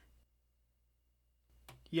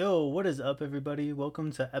Yo, what is up, everybody? Welcome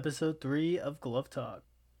to episode 3 of Glove Talk.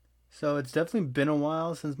 So, it's definitely been a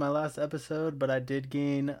while since my last episode, but I did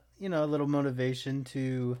gain, a little motivation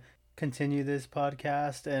to continue this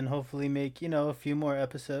podcast and hopefully make, a few more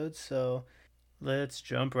episodes. So, let's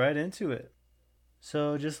jump right into it.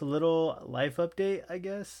 So, just a little life update, I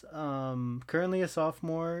guess. Currently a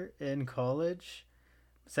sophomore in college,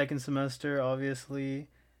 second semester, obviously.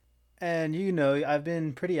 And I've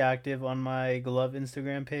been pretty active on my glove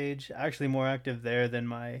Instagram page, actually more active there than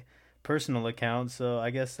my personal account, so I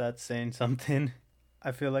guess that's saying something.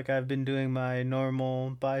 I feel like I've been doing my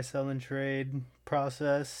normal buy, sell, and trade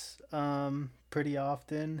process pretty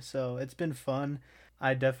often, so it's been fun.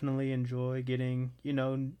 I definitely enjoy getting,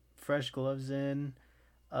 fresh gloves in.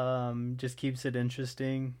 Just keeps it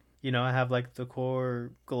interesting. I have like the core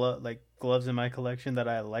gloves in my collection that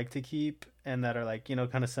I like to keep and that are like,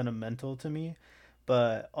 kind of sentimental to me.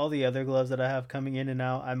 But all the other gloves that I have coming in and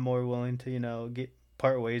out, I'm more willing to, get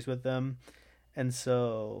part ways with them. And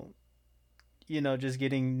so, just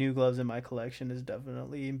getting new gloves in my collection has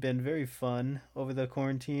definitely been very fun over the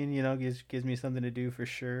quarantine, gives me something to do for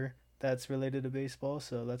sure that's related to baseball,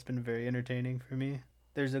 so that's been very entertaining for me.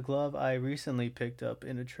 There's a glove I recently picked up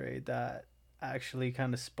in a trade that actually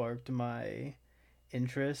kind of sparked my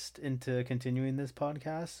interest into continuing this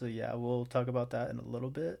podcast. So yeah, we'll talk about that in a little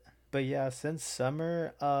bit. But yeah, since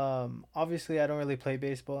summer, obviously I don't really play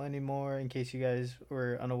baseball anymore. In case you guys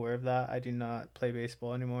were unaware of that, I do not play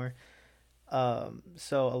baseball anymore.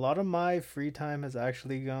 So a lot of my free time has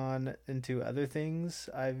actually gone into other things.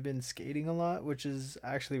 I've been skating a lot, which is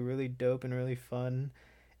actually really dope and really fun.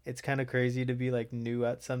 It's kind of crazy to be like new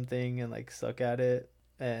at something and like suck at it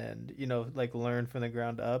and like learn from the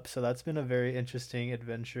ground up. So that's been a very interesting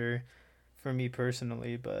adventure for me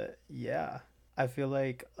personally. But yeah, I feel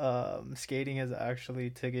like skating has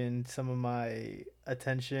actually taken some of my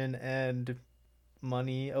attention and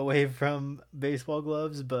money away from baseball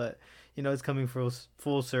gloves, but it's coming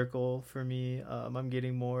full circle for me. I'm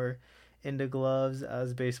getting more into gloves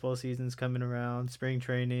as baseball season's coming around. Spring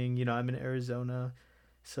training, I'm in Arizona,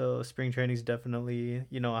 so spring training is definitely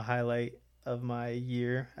a highlight of my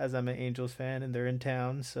year as I'm an Angels fan and they're in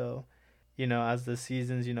town. So as the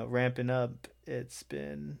season's ramping up, it's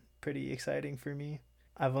been pretty exciting for me.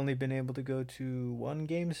 I've only been able to go to one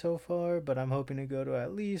game so far, but I'm hoping to go to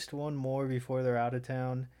at least one more before they're out of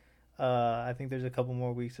town. I think there's a couple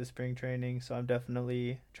more weeks of spring training, so I'm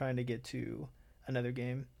definitely trying to get to another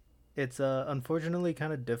game. It's unfortunately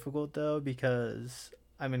kind of difficult though because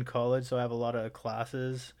I'm in college, so I have a lot of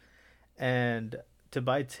classes, and to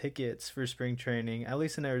buy tickets for spring training, at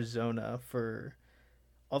least in Arizona, for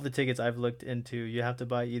all the tickets I've looked into, you have to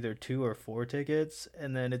buy either 2 or 4 tickets,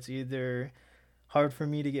 and then it's either hard for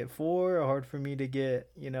me to get four or hard for me to get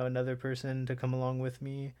another person to come along with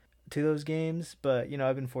me to those games. But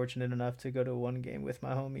I've been fortunate enough to go to one game with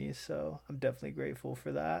my homies, so I'm definitely grateful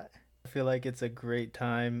for that. I feel like it's a great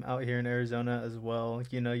time out here in Arizona as well.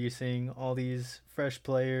 You're seeing all these fresh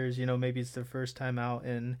players. Maybe it's their first time out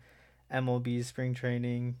in MLB spring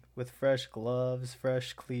training with fresh gloves,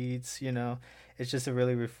 fresh cleats. It's just a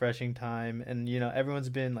really refreshing time. And, everyone's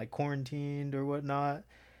been like quarantined or whatnot.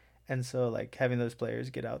 And so, like, having those players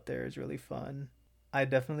get out there is really fun. I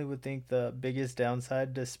definitely would think the biggest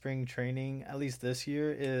downside to spring training, at least this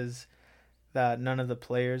year, is that none of the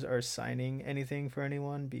players are signing anything for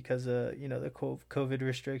anyone because of the COVID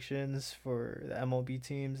restrictions for the MLB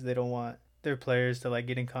teams. They don't want their players to like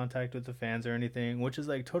get in contact with the fans or anything, which is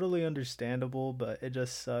like totally understandable, but it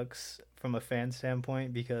just sucks from a fan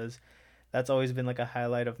standpoint because that's always been like a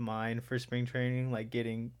highlight of mine for spring training, like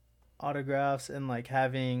getting autographs and like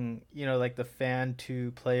having like the fan to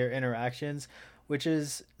player interactions, which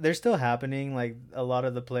is they're still happening. Like a lot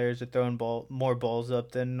of the players are throwing more balls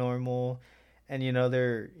up than normal, and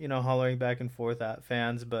they're hollering back and forth at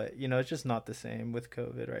fans, but it's just not the same with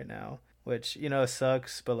COVID right now, which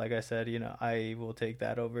sucks. But like I said, I will take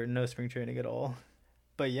that over no spring training at all.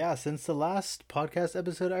 But yeah, since the last podcast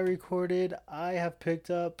episode I recorded, I have picked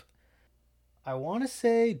up, I want to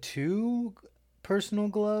say, two personal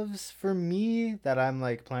gloves for me that I'm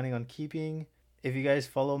like planning on keeping. If you guys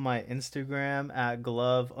follow my Instagram at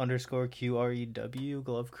glove underscore QREW,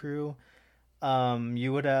 Glove Crew,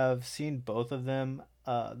 you would have seen both of them.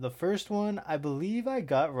 The first one, I believe I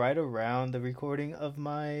got right around the recording of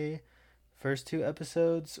my first two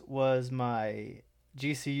episodes, was my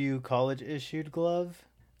GCU college issued glove.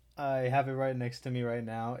 I have it right next to me right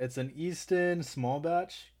now. It's an Easton small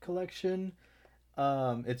batch collection.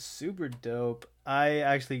 It's super dope. I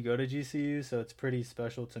actually go to GCU, so it's pretty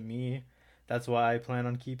special to me. That's why I plan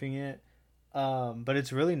on keeping it. But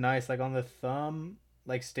it's really nice. Like on the thumb,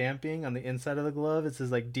 like stamping on the inside of the glove. It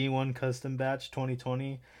says like D1 Custom Batch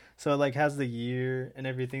 2020. So it like has the year and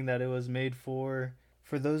everything that it was made for.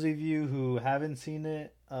 For those of you who haven't seen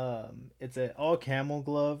it, it's an all camel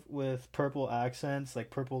glove with purple accents, like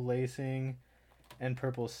purple lacing and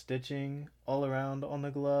purple stitching all around on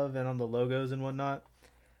the glove and on the logos and whatnot.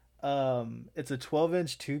 It's a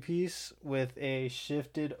 12-inch two piece with a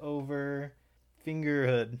shifted over finger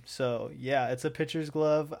hood. So yeah, it's a pitcher's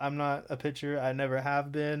glove. I'm not a pitcher. I never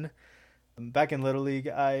have been. Back in Little League,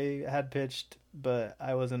 I had pitched, but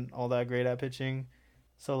I wasn't all that great at pitching.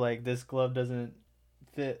 So like this glove doesn't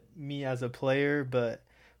fit me as a player, but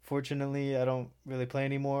fortunately, I don't really play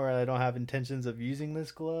anymore. I don't have intentions of using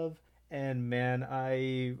this glove. And man,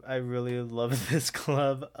 I really love this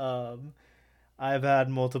glove. I've had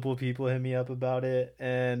multiple people hit me up about it,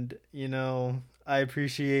 and I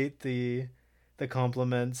appreciate the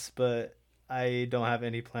compliments, but I don't have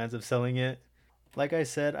any plans of selling it. Like I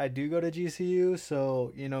said, I do go to GCU,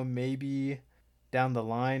 so maybe down the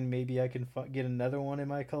line, maybe I can get another one in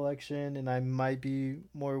my collection, and I might be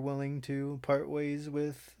more willing to part ways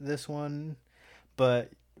with this one.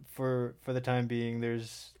 But for the time being,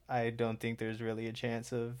 there's I don't think there's really a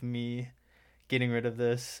chance of me getting rid of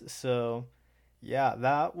this. So yeah,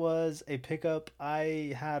 that was a pickup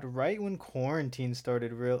I had right when quarantine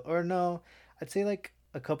started real or no, I'd say like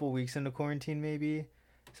a couple weeks into quarantine maybe.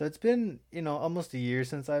 So it's been, almost a year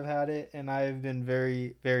since I've had it and I've been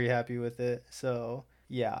very very happy with it. So,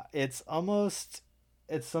 yeah, it's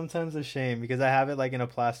sometimes a shame because I have it like in a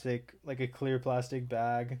plastic, like a clear plastic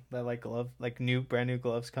bag that like new brand new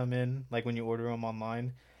gloves come in like when you order them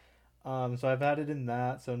online. So I've had it in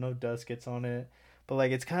that, so no dust gets on it. But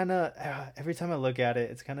like it's kind of every time I look at it,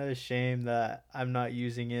 it's kind of a shame that I'm not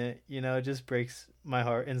using it. It just breaks my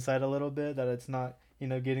heart inside a little bit that it's not,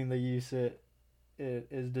 getting the use it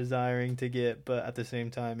is desiring to get. But at the same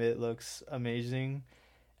time, it looks amazing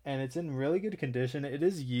and it's in really good condition. It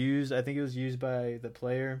is used. I think it was used by the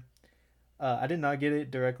player. I did not get it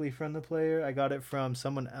directly from the player. I got it from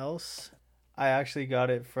someone else. I actually got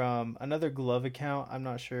it from another glove account. I'm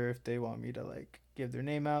not sure if they want me to like give their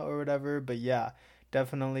name out or whatever, but yeah,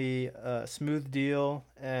 definitely a smooth deal.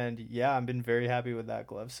 And yeah, I've been very happy with that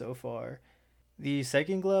glove so far. The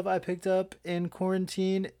second glove I picked up in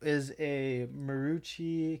quarantine is a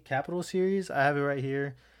Marucci Capital Series. I have it right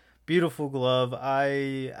here. Beautiful glove.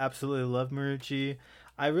 I absolutely love Marucci.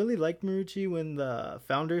 I really liked Marucci when the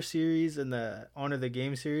Founder series and the Honor the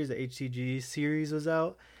Game series, the HCG series, was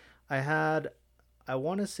out. I had, I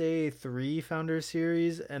want to say, three Founder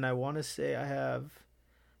series, and I want to say I have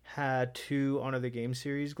had two Honor the Game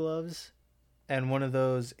series gloves. And one of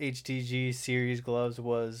those HTG series gloves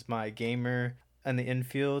was my gamer in the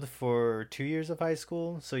infield for 2 years of high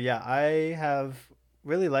school. So yeah, I have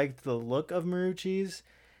really liked the look of Marucci's,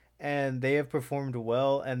 and they have performed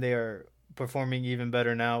well, and they are performing even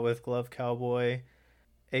better now with Glove Cowboy,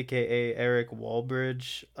 aka Eric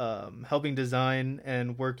Walbridge, helping design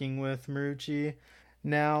and working with Marucci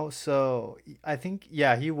now. So I think,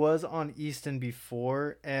 yeah, he was on Easton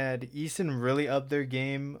before, and Easton really upped their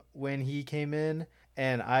game when he came in.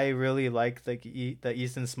 And I really like the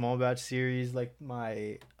Easton Small Batch series, like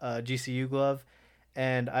my GCU glove,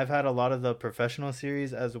 and I've had a lot of the professional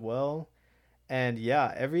series as well. And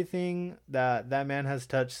yeah, everything that that man has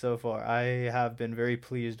touched so far, I have been very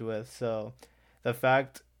pleased with. So the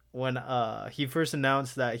fact when he first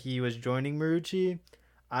announced that he was joining Marucci,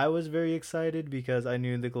 I was very excited because I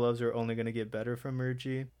knew the gloves were only going to get better from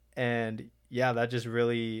Marucci. And yeah, that just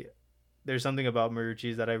really, there's something about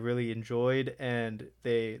Marucci's that I really enjoyed, and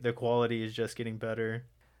the quality is just getting better.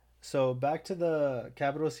 So back to the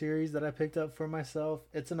Capital series that I picked up for myself.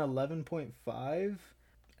 It's an 11.5,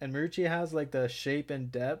 and Marucci has like the shape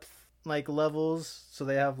and depth like levels. So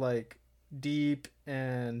they have like deep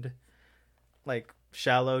and like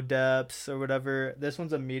shallow depths or whatever. This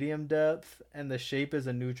one's a medium depth, and the shape is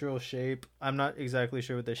a neutral shape. I'm not exactly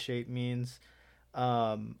sure what the shape means.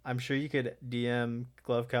 I'm sure you could DM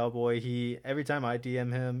Glove Cowboy. He every time I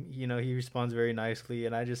DM him, he responds very nicely,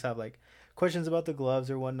 and I just have like questions about the gloves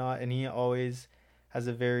or whatnot, and he always has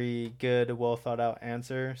a very good, well thought out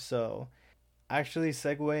answer. So actually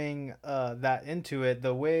segueing that into it,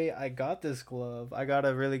 the way I got this glove, I got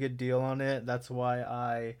a really good deal on it. That's why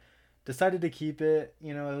I decided to keep it.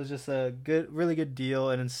 It was just a good, really good deal,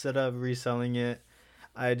 and instead of reselling it,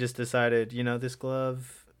 I just decided, this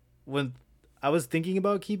glove, when I was thinking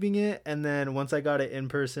about keeping it, and then once I got it in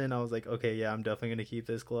person, I was like, okay, yeah, I'm definitely gonna keep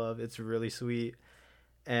this glove. It's really sweet,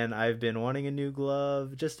 and I've been wanting a new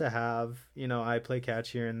glove just to have. I play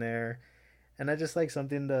catch here and there, and I just like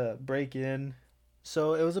something to break in.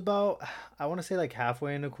 So it was about, I want to say like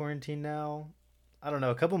halfway into quarantine now. I don't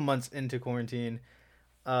know, a couple months into quarantine.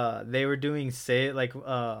 They were doing say like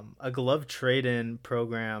a glove trade-in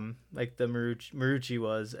program, like the Marucci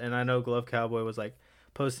was, and I know Glove Cowboy was like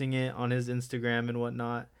posting it on his Instagram and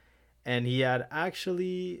whatnot. And he had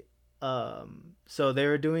actually, so they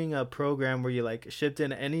were doing a program where you like shipped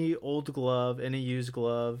in any old glove, any used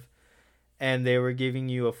glove, and they were giving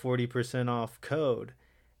you a 40% off code.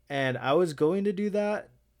 And I was going to do that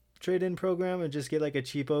trade in program and just get like a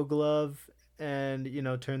cheapo glove and,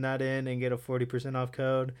 turn that in and get a 40% off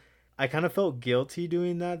code. I kind of felt guilty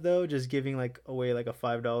doing that though, just giving like away like a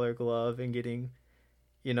 $5 glove and getting,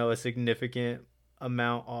 a significant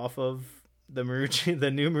amount off of the Marucci,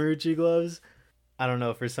 the new Marucci gloves. I don't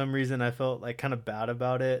know, for some reason I felt like kind of bad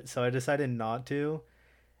about it, so I decided not to.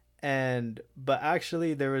 But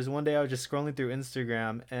actually there was one day I was just scrolling through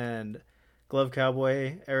Instagram, and Glove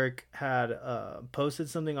Cowboy Eric had posted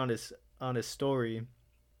something on his story,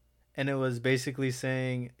 and it was basically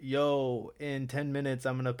saying, "Yo, in 10 minutes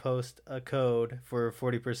I'm going to post a code for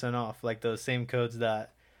 40% off, like those same codes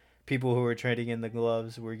that people who were trading in the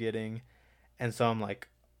gloves were getting." And so I'm like,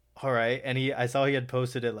 "All right." And I saw he had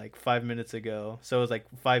posted it like 5 minutes ago. So it was like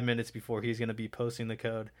 5 minutes before he's going to be posting the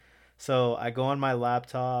code. So I go on my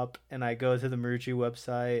laptop and I go to the Marucci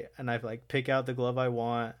website and I like pick out the glove I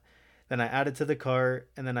want. Then I add it to the cart,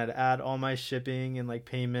 and then I'd add all my shipping and like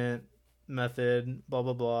payment method, blah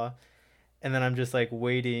blah blah. And then I'm just like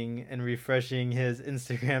waiting and refreshing his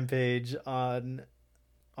Instagram page on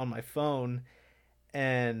my phone,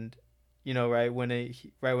 and right when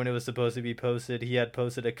it was supposed to be posted, he had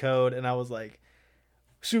posted a code, and I was like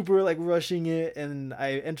super like rushing it, and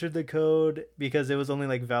I entered the code because it was only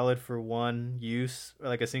like valid for one use, or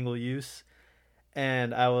like a single use.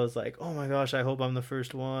 And I was like, "Oh my gosh, I hope I'm the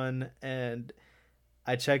first one." And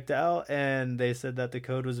I checked out, and they said that the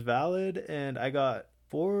code was valid, and I got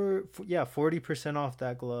 40% off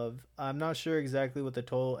that glove. I'm not sure exactly what the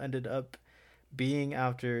total ended up being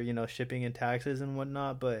after, shipping and taxes and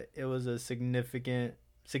whatnot, but it was a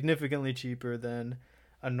significantly cheaper than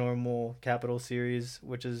a normal Capital Series,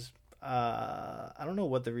 which is, I don't know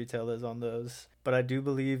what the retail is on those, but I do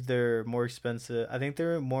believe they're more expensive. I think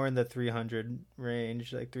they're more in the 300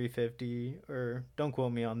 range, like 350, or don't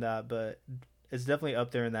quote me on that, but it's definitely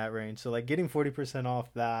up there in that range. So like getting 40%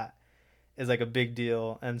 off that is like a big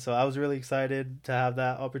deal. And so I was really excited to have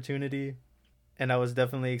that opportunity, and I was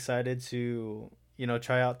definitely excited to,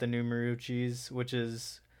 try out the new Marucci's, which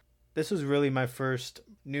is this was really my first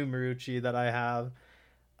new Marucci that I have.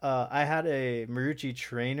 I had a Marucci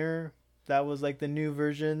trainer that was like the new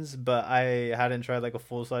versions, but I hadn't tried like a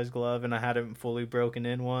full size glove, and I hadn't fully broken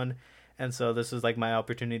in one, and so this was like my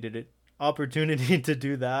opportunity to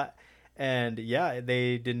do that. And yeah,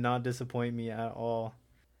 they did not disappoint me at all.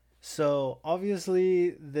 So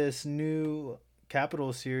obviously, this new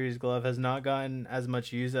Capital Series glove has not gotten as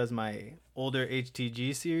much use as my older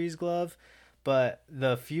HTG Series glove, but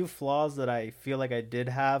the few flaws that I feel like I did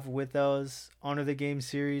have with those Honor the Game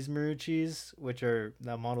Series Maruchis, which are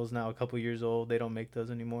that model's now a couple years old, they don't make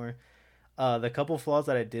those anymore. The couple flaws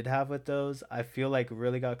that I did have with those, I feel like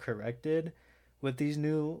really got corrected with these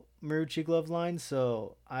new Marucci glove lines.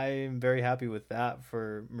 So I'm very happy with that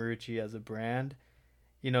for Marucci as a brand,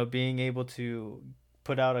 being able to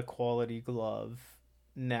put out a quality glove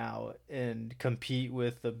now and compete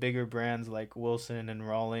with the bigger brands like Wilson and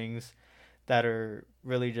Rawlings that are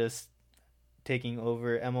really just taking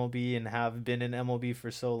over MLB and have been in MLB for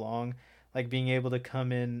so long. Like being able to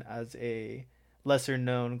come in as a lesser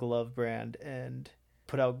known glove brand and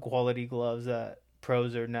put out quality gloves that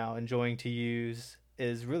pros are now enjoying to use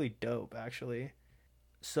is really dope, actually.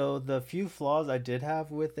 So the few flaws I did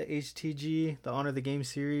have with the HTG, the Honor the Game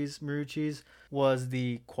series Maruchis, was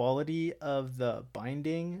the quality of the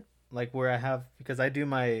binding. Like where I have, because I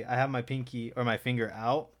have my pinky or my finger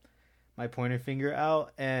out, my pointer finger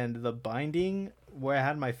out, and the binding where I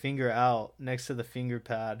had my finger out next to the finger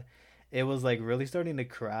pad, it was like really starting to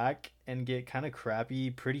crack and get kind of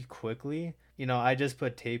crappy pretty quickly. I just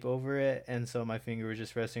put tape over it, and so my finger was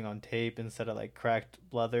just resting on tape instead of like cracked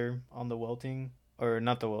leather on the welting, or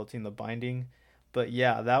not the welting, the binding. But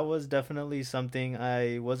yeah, that was definitely something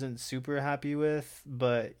I wasn't super happy with,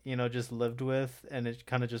 but just lived with, and it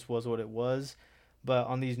kind of just was what it was. But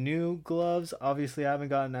on these new gloves, obviously I haven't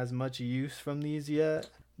gotten as much use from these yet,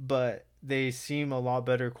 but they seem a lot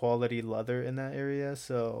better quality leather in that area,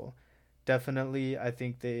 so definitely I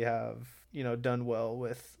think they have, done well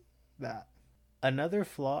with that. Another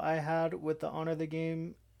flaw I had with the Honor the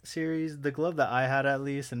Game series, the glove that I had at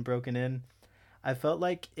least and broken in, I felt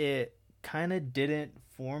like it kind of didn't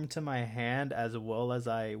perform to my hand as well as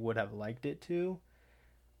I would have liked it to.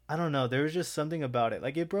 I don't know. There was just something about it.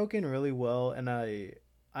 Like it broke in really well, and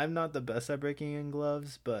I'm not the best at breaking in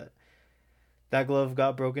gloves, but that glove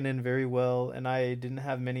got broken in very well, and I didn't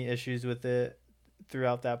have many issues with it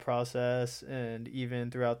throughout that process, and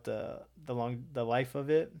even throughout the life of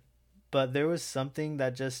it. But there was something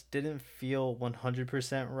that just didn't feel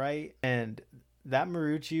 100% right, and that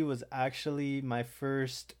Marucci was actually my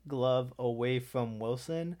first glove away from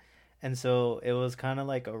Wilson, and so it was kind of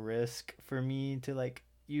like a risk for me to like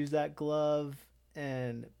use that glove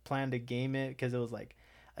and plan to game it because it was like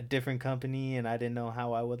a different company and I didn't know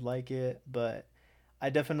how I would like it, but I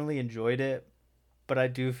definitely enjoyed it. But I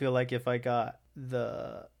do feel like if I got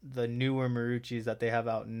the newer Maruccis that they have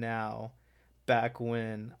out now back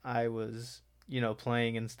when I was,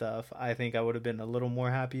 playing and stuff, I think I would have been a little more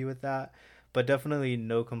happy with that. But definitely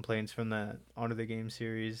no complaints from the Honor the Game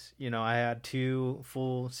series. I had 2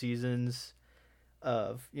 full seasons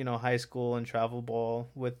of, high school and travel ball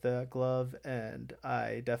with that glove, and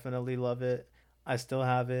I definitely love it. I still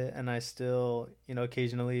have it, and I still,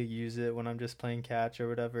 occasionally use it when I'm just playing catch or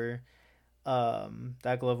whatever.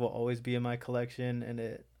 That glove will always be in my collection,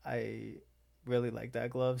 and I really like that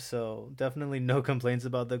glove. So definitely no complaints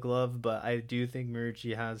about the glove, but I do think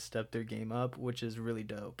Marucci has stepped their game up, which is really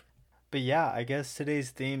dope. But yeah, I guess today's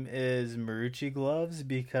theme is Marucci gloves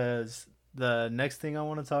because the next thing I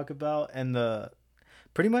want to talk about, and the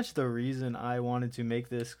pretty much the reason I wanted to make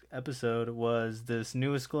this episode, was this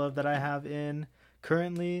newest glove that I have in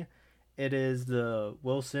currently. It is the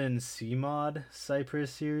Wilson C-Mod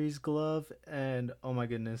Cypress Series glove, and oh my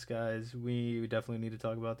goodness, guys, we definitely need to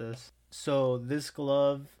talk about this. So this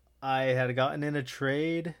glove I had gotten in a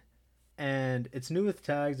trade, and it's new with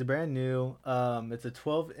tags, brand new. It's a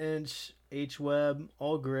 12-inch H-Web,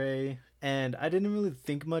 all gray, and I didn't really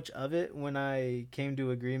think much of it when I came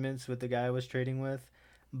to agreements with the guy I was trading with,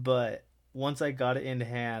 but once I got it in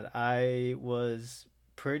hand, I was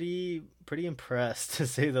pretty impressed to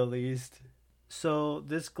say the least. So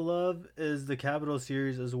this glove is the Capital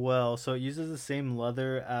Series as well. So it uses the same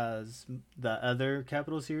leather as the other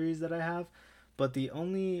Capital Series that I have, but the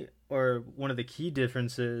only or one of the key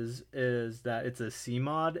differences is that it's a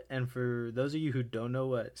C-Mod. And for those of you who don't know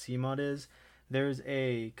what C-Mod is, there's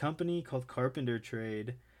a company called Carpenter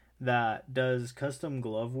Trade that does custom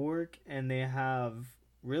glove work, and they have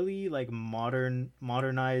really like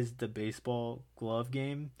modernized the baseball glove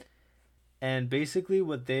game. And basically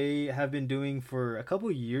what they have been doing for a couple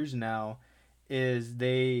years now is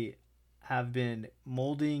they have been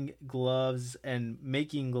molding gloves and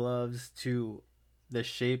making gloves to the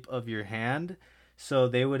shape of your hand. So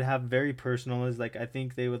they would have very personalized, like I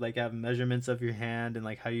think they would like have measurements of your hand and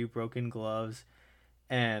like how you broke in gloves.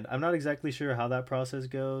 And I'm not exactly sure how that process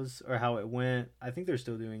goes or how it went. I think they're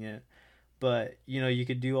still doing it, but you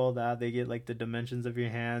could do all that. They get like the dimensions of your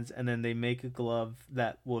hands, and then they make a glove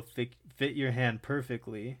that will fit your hand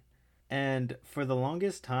perfectly. And for the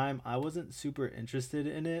longest time I wasn't super interested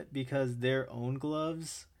in it because their own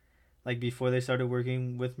gloves, like before they started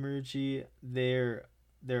working with Marucci, their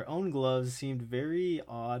own gloves seemed very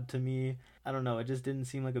odd to me. I don't know, it just didn't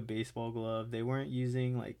seem like a baseball glove. They weren't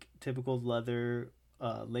using like typical leather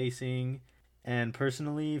lacing. And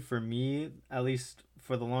personally, for me, at least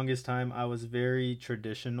for the longest time, I was very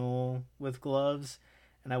traditional with gloves,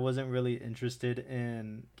 and I wasn't really interested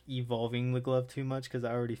in evolving the glove too much because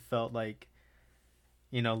I already felt like,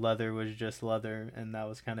 leather was just leather and that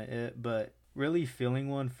was kind of it. But really feeling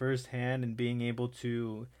one firsthand and being able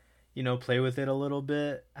to, play with it a little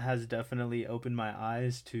bit has definitely opened my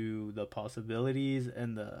eyes to the possibilities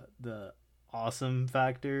and the awesome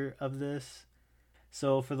factor of this.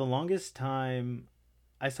 So for the longest time,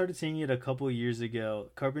 I started seeing it a couple years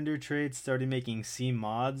ago. Carpenter Trade started making C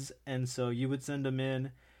mods, and so you would send them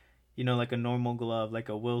in, like a normal glove, like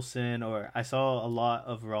a Wilson, or I saw a lot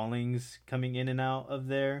of Rawlings coming in and out of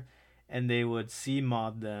there, and they would C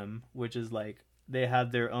mod them, which is like they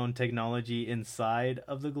had their own technology inside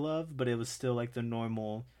of the glove, but it was still like the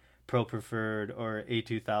normal Pro Preferred or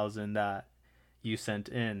A2000 that you sent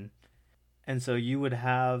in. And so you would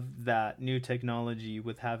have that new technology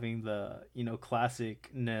with having the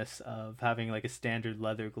classicness of having like a standard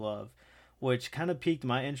leather glove, which kind of piqued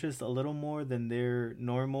my interest a little more than their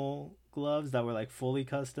normal gloves that were like fully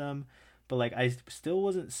custom. But like I still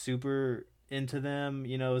wasn't super into them.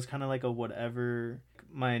 It was kind of like a whatever.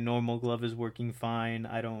 My normal glove is working fine.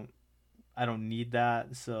 I don't need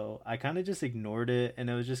that. So I kind of just ignored it, and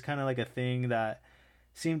it was just kind of like a thing that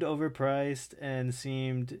seemed overpriced and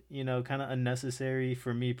seemed, kind of unnecessary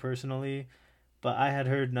for me personally. But I had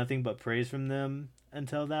heard nothing but praise from them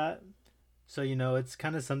until that. So, it's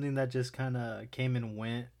kind of something that just kind of came and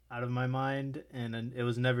went out of my mind, and it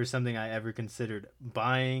was never something I ever considered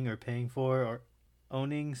buying or paying for or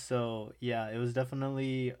owning. So, yeah, it was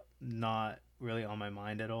definitely not really on my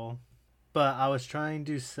mind at all. But I was trying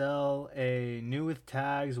to sell a new with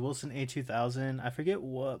tags Wilson A2000. I forget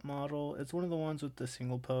what model. It's one of the ones with the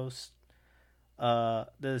single post. The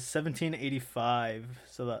 1785,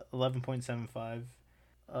 so the 11.75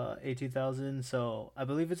 A2000. So I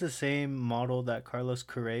believe it's the same model that Carlos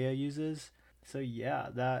Correa uses. So yeah,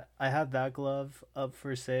 that I had that glove up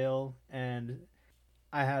for sale, and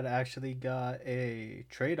I had actually got a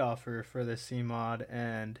trade offer for the C mod,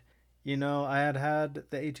 and I had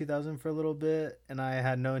the A2000 for a little bit, and I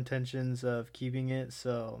had no intentions of keeping it,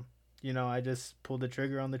 so I just pulled the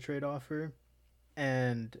trigger on the trade offer,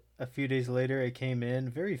 and a few days later it came in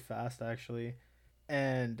very fast actually,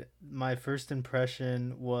 and my first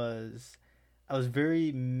impression was I was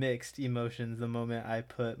very mixed emotions the moment I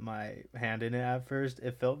put my hand in it. At first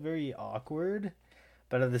it felt very awkward,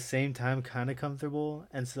 but at the same time kind of comfortable,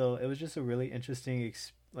 and so it was just a really interesting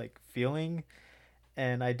like feeling,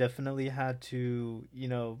 and I definitely had to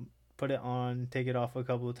put it on, take it off a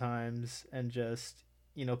couple of times, and just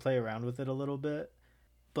play around with it a little bit.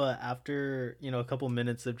 But after a couple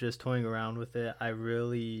minutes of just toying around with it, I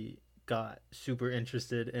really got super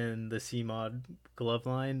interested in the C mod glove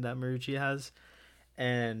line that Marucci has.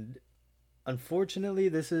 And unfortunately,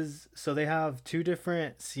 this is so they have two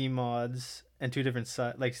different C mods and two different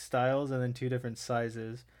like styles, and then two different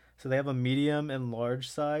sizes. So they have a medium and large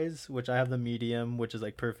size, which I have the medium, which is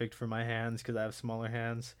like perfect for my hands because I have smaller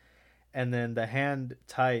hands. And then the hand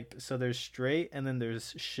type, so there's straight and then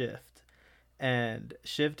there's shift. And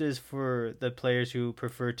shift is for the players who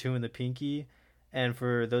prefer two in the pinky. And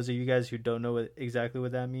for those of you guys who don't know exactly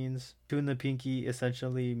what that means, two in the pinky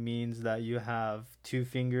essentially means that you have two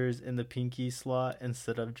fingers in the pinky slot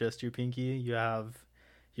instead of just your pinky. You have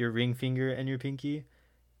your ring finger and your pinky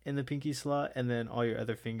in the pinky slot, and then all your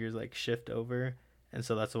other fingers like shift over. And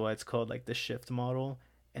so that's why it's called like the shift model.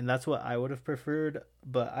 And that's what I would have preferred.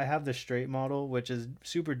 But I have the straight model, which is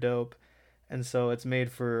super dope. And so it's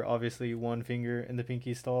made for obviously one finger in the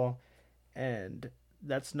pinky stall. And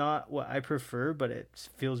that's not what I prefer, but it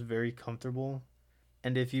feels very comfortable.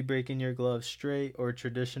 And if you break in your glove straight or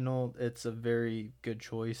traditional, it's a very good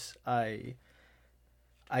choice. I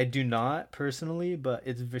do not personally, but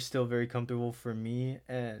it's still very comfortable for me,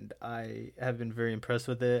 and I have been very impressed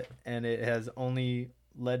with it. And it has only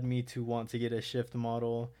led me to want to get a shift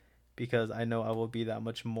model because I know I will be that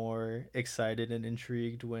much more excited and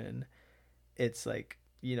intrigued when it's like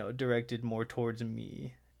directed more towards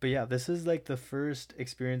me. But yeah, this is like the first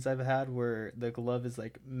experience I've had where the glove is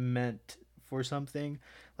like meant for something.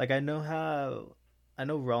 Like I know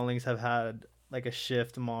Rawlings have had like a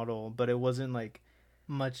shift model, but it wasn't like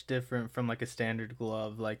much different from like a standard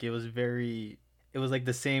glove. Like it was like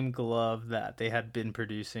the same glove that they had been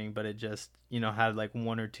producing, but it just had like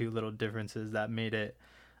one or two little differences that made it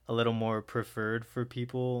a little more preferred for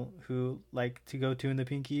people who like to go two in the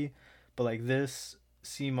pinky. But like this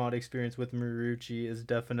CMOD experience with Marucci is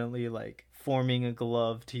definitely like forming a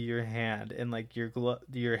glove to your hand, and like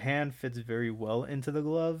your hand fits very well into the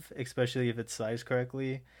glove, especially if it's sized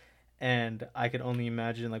correctly. And I could only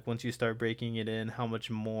imagine like once you start breaking it in how much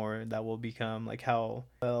more that will become, like how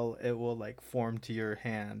well it will like form to your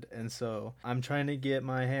hand. And so I'm trying to get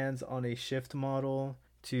my hands on a shift model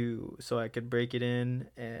to so I could break it in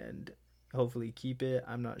and hopefully keep it.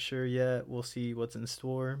 I'm not sure yet. We'll see what's in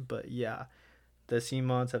store, but yeah, the C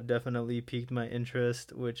mods have definitely piqued my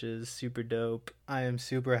interest, which is super dope. I am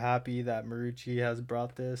super happy that Marucci has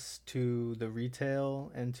brought this to the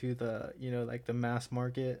retail and to the, like the mass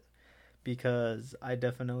market, because I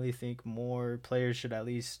definitely think more players should at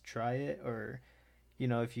least try it. Or,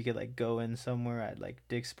 if you could like go in somewhere at like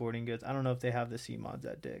Dick's Sporting Goods. I don't know if they have the C mods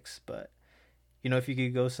at Dick's, but if you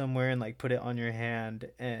could go somewhere and like put it on your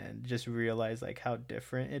hand and just realize like how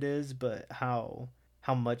different it is, but how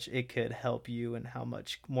much it could help you and how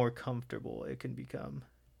much more comfortable it can become.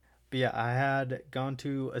 But yeah, I had gone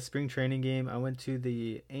to a spring training game. I went to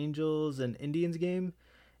the Angels and Indians game,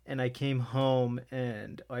 and I came home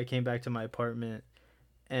and I came back to my apartment,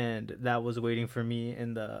 and that was waiting for me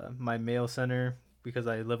in the my mail center because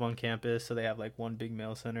I live on campus, so they have like one big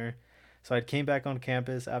mail center. So I came back on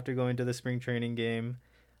campus after going to the spring training game.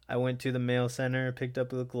 I went to the mail center, picked up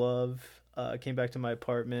the glove, came back to my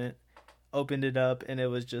apartment, opened it up, and it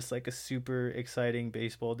was just like a super exciting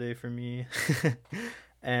baseball day for me.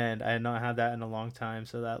 And I had not had that in a long time,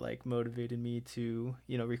 so that like motivated me to,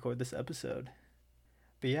 record this episode.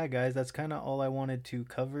 But yeah, guys, that's kind of all I wanted to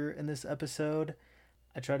cover in this episode.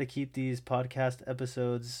 I try to keep these podcast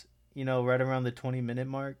episodes, right around the 20-minute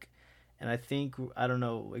mark. And I think, I don't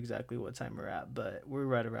know exactly what time we're at, but we're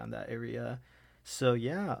right around that area. So,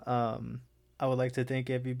 yeah, I would like to thank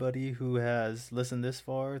everybody who has listened this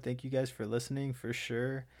far. Thank you guys for listening for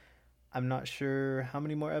sure. I'm not sure how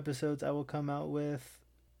many more episodes I will come out with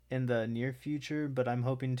in the near future, but I'm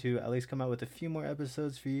hoping to at least come out with a few more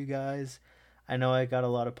episodes for you guys. I know I got a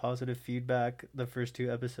lot of positive feedback the first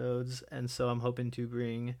two episodes, and so I'm hoping to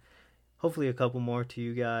bring hopefully a couple more to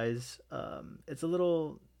you guys. It's a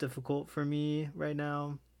little difficult for me right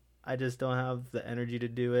now. I just don't have the energy to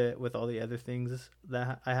do it with all the other things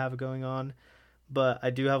that I have going on. But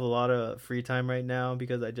I do have a lot of free time right now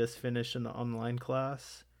because I just finished an online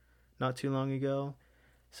class not too long ago.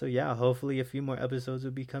 So yeah, hopefully a few more episodes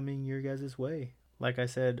will be coming your guys' way. Like I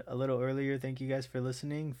said a little earlier, thank you guys for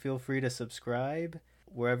listening. Feel free to subscribe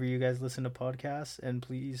wherever you guys listen to podcasts, and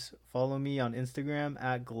please follow me on Instagram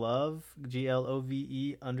at glove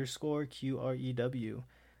GLOVE_QREW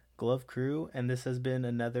Glove Crew. And this has been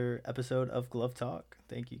another episode of Glove Talk.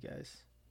 Thank you guys.